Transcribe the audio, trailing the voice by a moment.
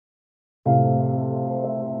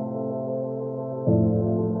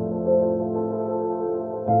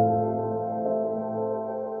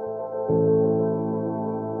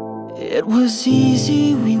It was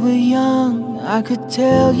easy, we were young. I could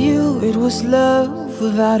tell you it was love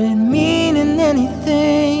without it meaning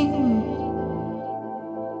anything.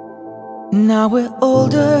 Now we're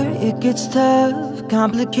older, it gets tough,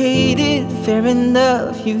 complicated, fair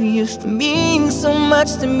enough. You used to mean so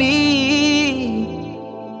much to me,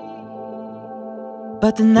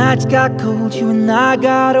 but the nights got cold, you and I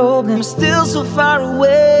got old, and I'm still so far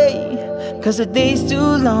away. Cause the day's too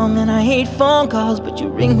long and I hate phone calls, but you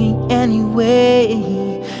ring me anyway.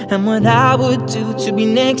 And what I would do to be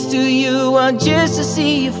next to you, or just to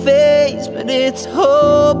see your face, but it's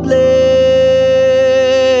hopeless.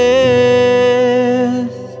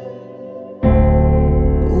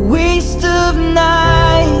 Waste of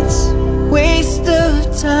nights, waste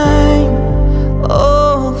of time,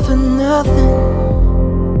 all for nothing.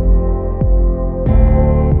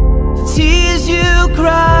 The tears you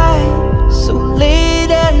cried so late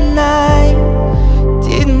at night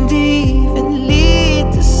didn't even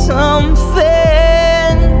lead to something.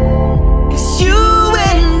 Cause you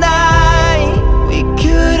and I, we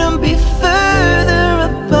couldn't be further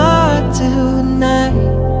apart tonight.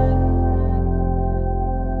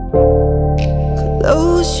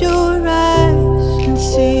 Close your eyes and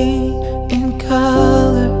see in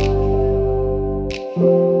color.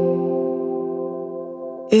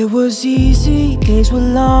 It was easy, days were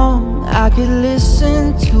long. I could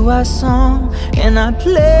listen to our song and I'd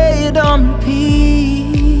play it on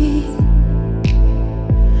repeat.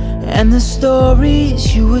 And the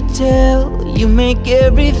stories you would tell, you make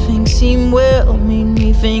everything seem well, made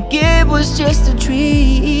me think it was just a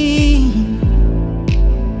dream.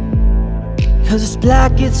 Cause it's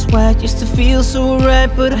black, it's white, used to feel so right,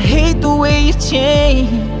 but I hate the way you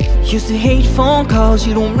changed. Used to hate phone calls,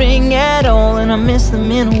 you don't ring at all, and I miss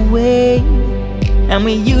them in a way. And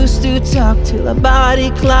we used to talk till our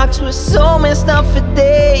body clocks were so messed up for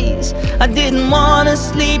days. I didn't wanna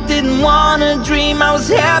sleep, didn't wanna dream, I was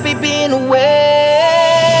happy being away.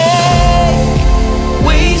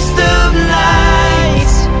 Waste of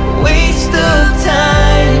nights, waste of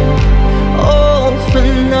time, all for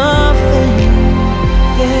nothing,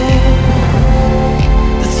 yeah.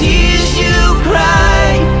 The tears you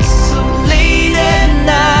cried so late at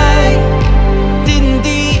night didn't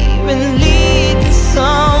even lead to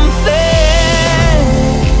something.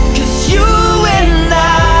 Cause you and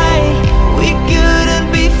I, we couldn't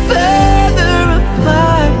be further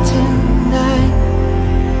apart tonight.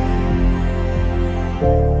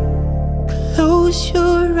 Close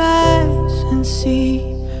your eyes and see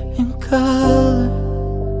in color.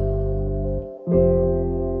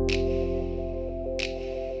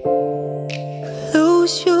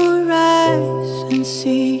 Close your eyes and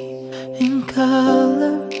see in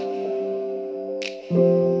color.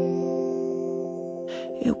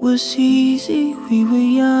 It was easy, we were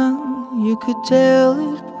young. You could tell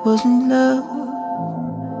it wasn't love